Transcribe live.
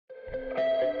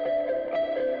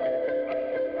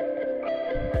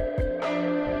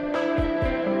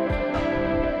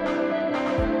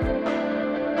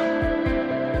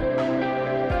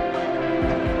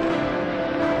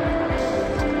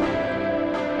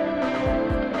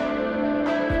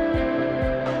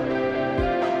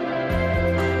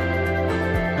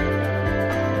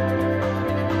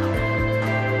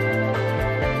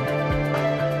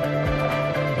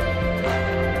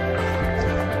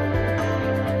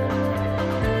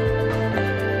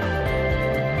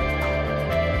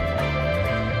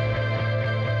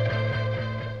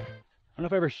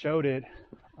if I ever showed it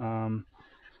on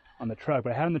the truck,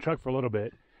 but I had it in the truck for a little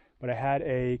bit. But I had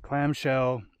a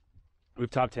clamshell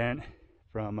rooftop tent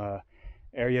from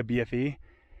Area BFE,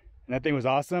 and that thing was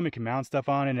awesome. It can mount stuff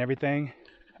on it and everything,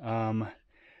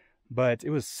 but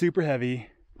it was super heavy,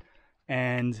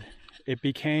 and it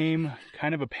became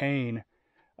kind of a pain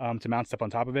to mount stuff on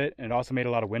top of it, and it also made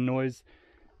a lot of wind noise,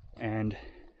 and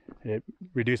it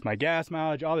reduced my gas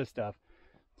mileage, all this stuff.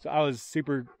 So I was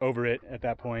super over it at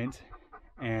that point.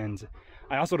 And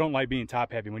I also don't like being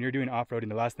top heavy. When you're doing off-roading,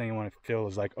 the last thing you want to feel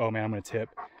is like, oh man, I'm gonna tip.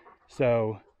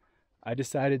 So I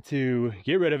decided to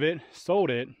get rid of it, sold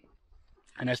it,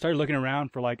 and I started looking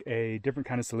around for like a different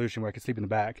kind of solution where I could sleep in the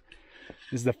back.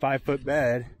 This is a 5-foot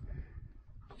bed,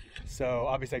 so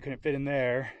obviously I couldn't fit in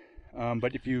there.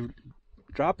 But if you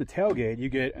drop the tailgate, you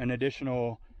get an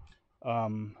additional, I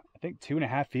think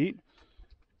 2.5 feet.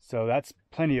 So that's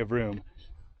plenty of room.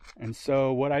 And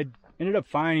so what I ended up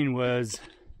finding was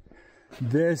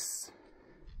this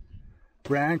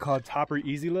brand called Topper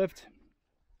Easy Lift.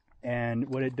 And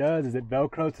what it does is it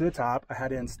velcros to the top. I had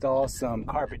to install some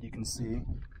carpet, you can see.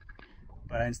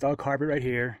 But I installed carpet right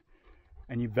here,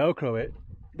 and you velcro it,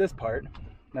 this part,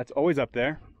 that's always up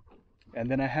there. And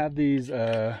then I have these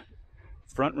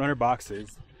front runner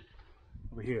boxes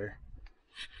over here.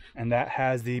 And that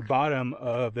has the bottom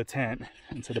of the tent.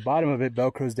 And so the bottom of it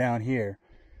velcros down here,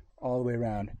 all the way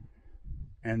around.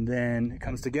 And then it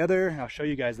comes together. I'll show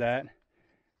you guys that.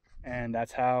 And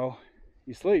that's how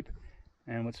you sleep.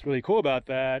 And what's really cool about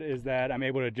that is that I'm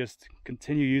able to just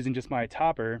continue using just my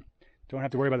topper. Don't have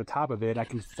to worry about the top of it. I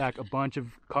can stack a bunch of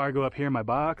cargo up here in my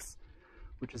box,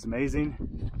 which is amazing.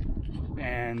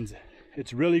 And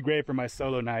it's really great for my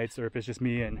solo nights, or if it's just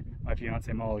me and my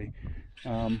fiance Molly.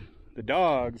 The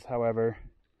dogs, however,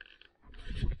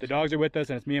 if the dogs are with us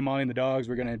and it's me and Molly and the dogs,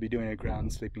 we're gonna be doing a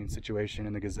ground sleeping situation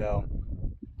in the Gazelle.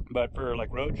 But for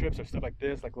like road trips or stuff like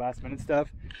this, like last minute stuff,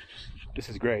 this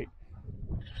is great.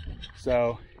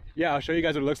 So yeah, I'll show you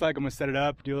guys what it looks like. I'm gonna set it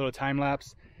up, do a little time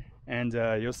lapse, and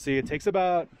you'll see it takes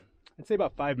about, I'd say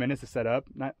about 5 minutes to set up,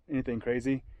 not anything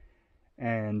crazy.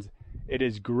 And it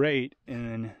is great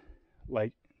in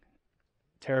like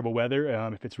terrible weather.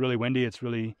 If it's really windy, it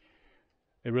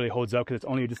really holds up because it's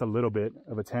only just a little bit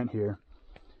of a tent here.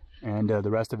 And the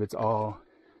rest of it's all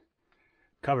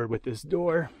covered with this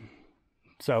door.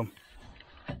 So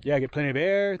yeah, I get plenty of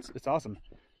air. It's awesome.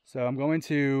 So I'm going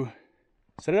to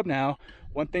set it up now.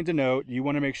 One thing to note, you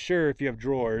want to make sure if you have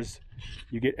drawers,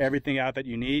 you get everything out that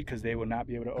you need, because they will not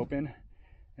be able to open.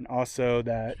 And also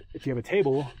that if you have a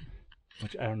table,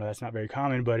 which I don't know, that's not very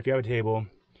common, but if you have a table,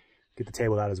 get the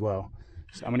table out as well.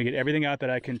 So I'm going to get everything out that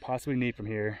I can possibly need from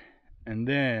here, and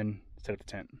then set up the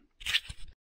tent.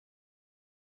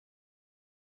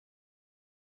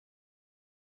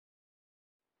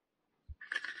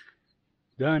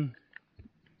 Done.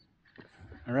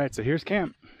 All right, so here's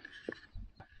camp.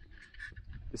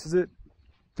 This is it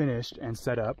finished and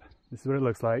set up. This is what it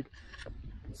looks like.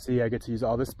 See, I get to use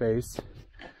all this space.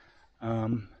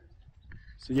 So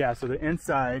yeah, so the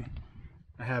inside,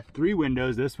 I have 3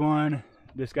 windows. This one,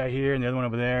 this guy here, and the other one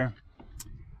over there.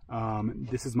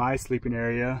 This is my sleeping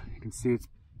area. You can see it's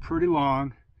pretty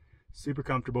long, super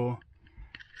comfortable.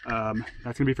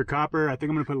 That's gonna be for Copper. I think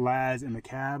I'm gonna put Laz in the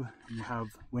cab, and we'll have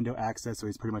window access, so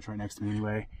he's pretty much right next to me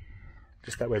anyway.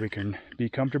 Just that way we can be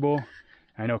comfortable.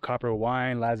 I know Copper will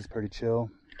whine. Laz is pretty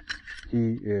chill.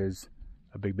 He is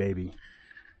a big baby.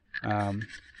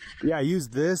 Yeah, I use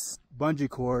this bungee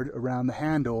cord around the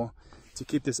handle to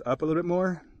keep this up a little bit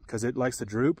more, because it likes to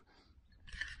droop.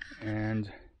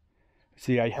 And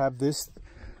see, I have this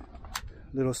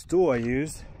little stool I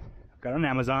use. Got it on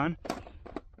Amazon.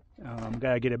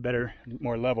 Gotta get it better,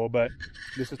 more level, but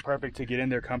this is perfect to get in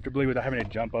there comfortably without having to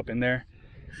jump up in there.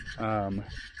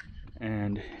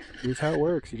 And here's how it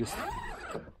works. You just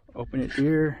open it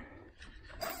here.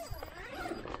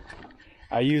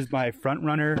 I used my front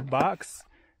runner box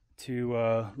to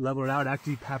level it out. It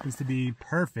actually happens to be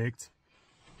perfect,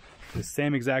 the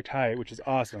same exact height, which is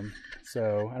awesome.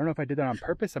 So I don't know if I did that on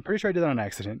purpose. I'm pretty sure I did that on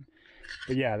accident.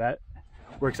 But yeah, that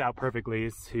works out perfectly,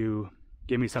 is to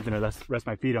give me something to rest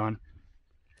my feet on.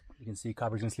 You can see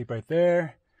Copper's gonna sleep right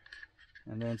there.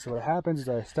 And then so what happens is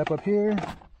I step up here,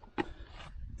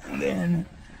 and then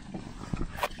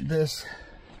this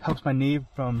helps my knee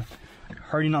from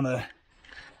hurting on the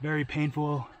very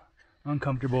painful,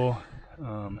 uncomfortable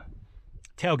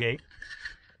tailgate.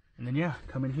 And then yeah,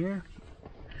 come in here,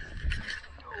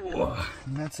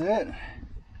 and that's it.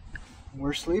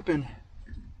 We're sleeping.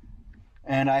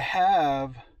 And I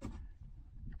have,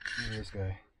 this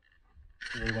guy,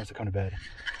 he really wants to come to bed.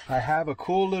 I have a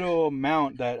cool little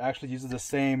mount that actually uses the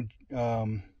same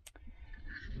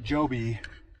Joby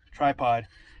tripod.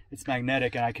 It's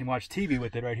magnetic and I can watch TV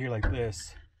with it right here like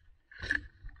this.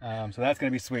 So that's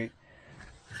gonna be sweet.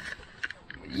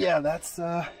 Yeah, that's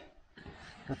the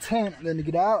tent. Then to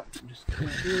get out, I'm just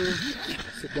gonna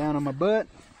sit down on my butt.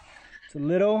 It's a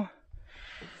little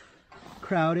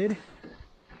crowded,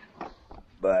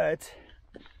 but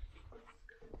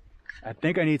I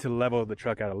think I need to level the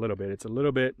truck out a little bit. It's a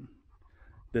little bit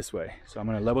this way. So I'm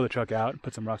gonna level the truck out,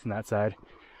 put some rocks on that side.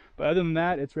 But other than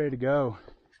that, it's ready to go.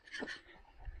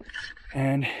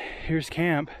 And here's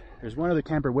camp. There's one other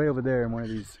camper way over there in one of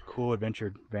these cool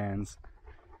adventure vans.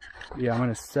 Yeah, I'm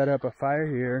gonna set up a fire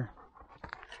here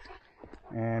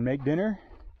and make dinner.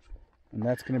 And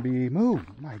that's gonna be,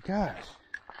 my gosh.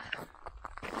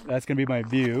 That's gonna be my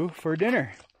view for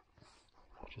dinner,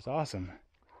 which is awesome.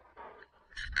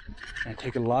 And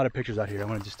take a lot of pictures out here. I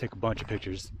wanna just take a bunch of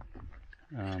pictures.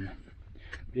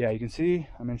 Yeah, you can see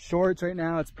I'm in shorts right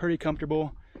now. It's pretty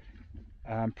comfortable.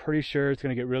 I'm pretty sure it's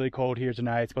gonna get really cold here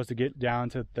tonight. It's supposed to get down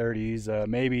to 30s,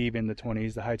 maybe even the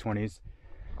 20s, the high 20s.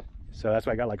 So that's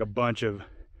why I got like a bunch of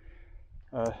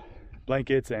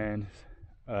blankets and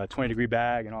a 20-degree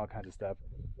bag and all kinds of stuff.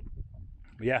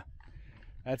 But yeah,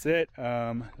 that's it.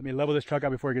 Let me level this truck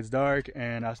out before it gets dark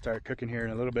and I'll start cooking here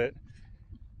in a little bit.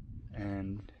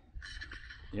 And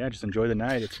yeah, just enjoy the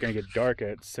night. It's gonna get dark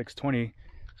at 6:20,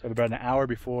 so about an hour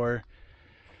before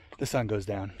the sun goes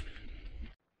down.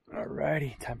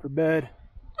 Alrighty, time for bed.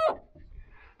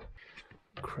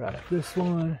 Crack this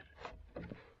one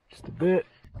just a bit.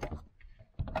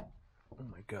 Oh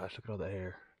my gosh, look at all that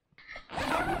hair.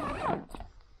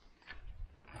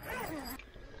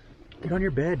 Get on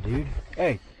your bed, dude.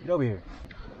 Hey, get over here.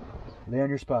 Lay on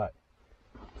your spot.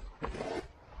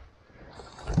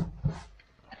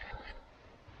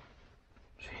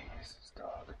 Jesus,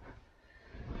 dog.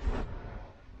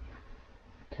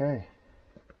 Okay.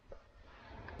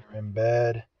 We're in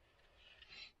bed.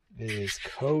 It is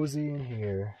cozy in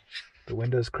here. The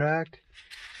window's cracked.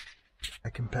 I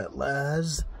can pet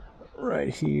Laz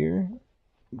right here.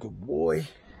 Good boy.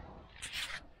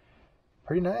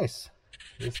 Pretty nice.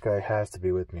 This guy has to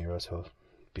be with me or else he'll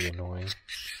be annoying.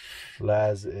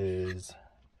 Laz is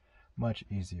much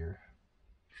easier.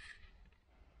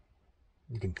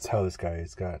 You can tell this guy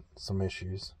has got some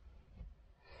issues.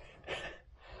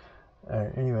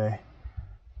 Alright, anyway.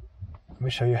 Let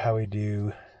me show you how we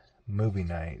do movie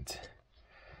night.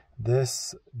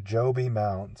 This Joby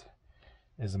mount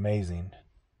is amazing.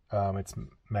 It's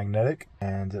magnetic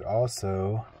and it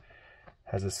also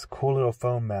has this cool little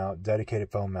phone mount,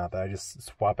 dedicated phone mount that I just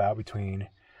swap out between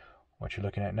what you're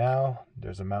looking at now.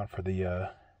 There's a mount for the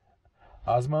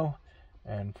Osmo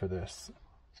and for this.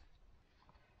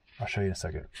 I'll show you in a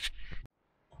second.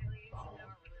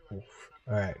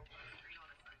 Alright,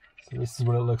 so this is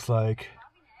what it looks like.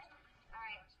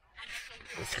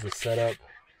 This is the setup.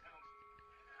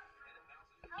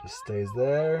 Just stays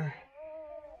there.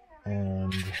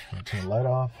 And I'll turn the light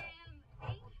off.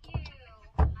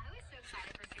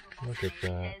 Look at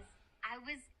that.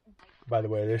 By the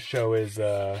way, this show is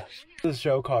this is a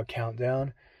show called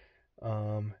Countdown.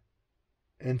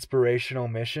 Inspirational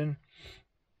Mission.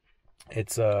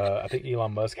 It's I think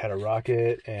Elon Musk had a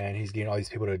rocket and he's getting all these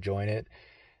people to join it.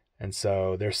 And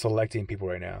so they're selecting people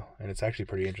right now. And it's actually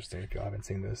pretty interesting if you haven't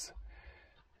seen this.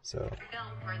 So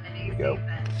here we go.